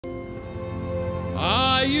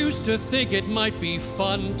I used to think it might be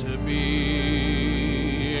fun to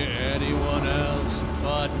be anyone else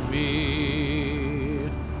but me.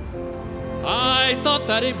 I thought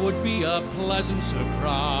that it would be a pleasant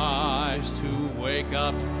surprise to wake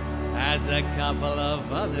up as a couple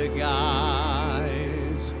of other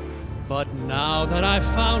guys. But now that I've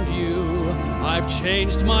found you, I've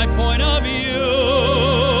changed my point of view.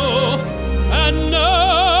 And no,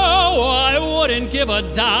 I wouldn't give a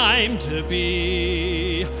dime to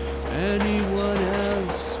be anyone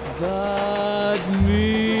else but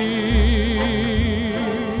me.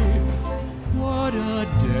 What a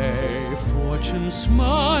day, fortune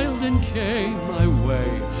smiled and came my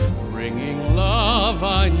way, bringing love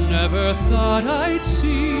I never thought I'd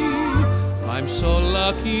see. I'm so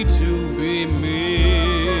lucky to be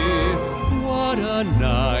me. What a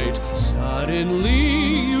night, suddenly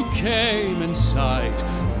you came in sight,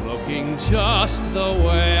 looking just the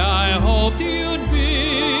way I hoped you'd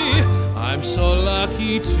be. I'm so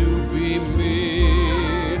lucky to be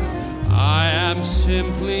me. I am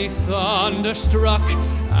simply thunderstruck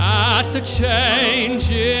at the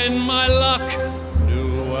change in my luck.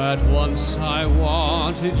 Knew at once I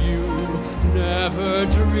wanted you, never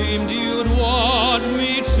dreamed you'd want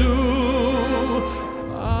me to.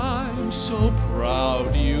 I'm so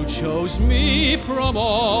proud you chose me from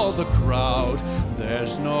all the crowd.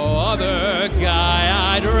 There's no other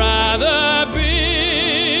guy I'd rather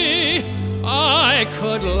be. I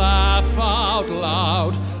could laugh out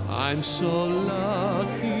loud. I'm so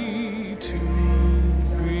lucky to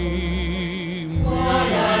be me.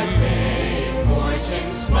 What a day,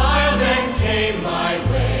 fortune smiled and came my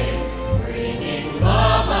way, bringing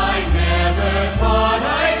love I never thought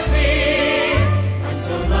I'd see. I'm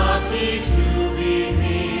so lucky to be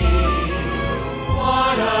me.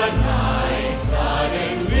 What a night,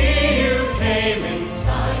 suddenly you came in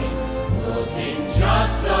sight, looking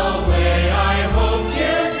just the way I hoped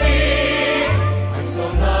you'd be. I'm so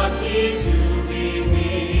lucky to be me.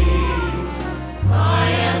 I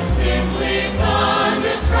am simply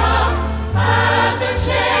thunderstruck at the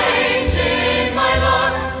change in my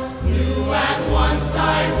luck. Knew at once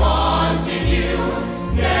I wanted you,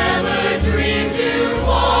 never dreamed you'd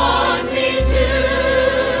want me to.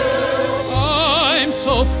 I'm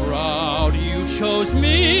so proud you chose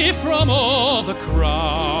me from all the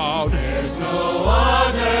crowd. There's no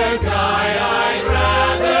other guy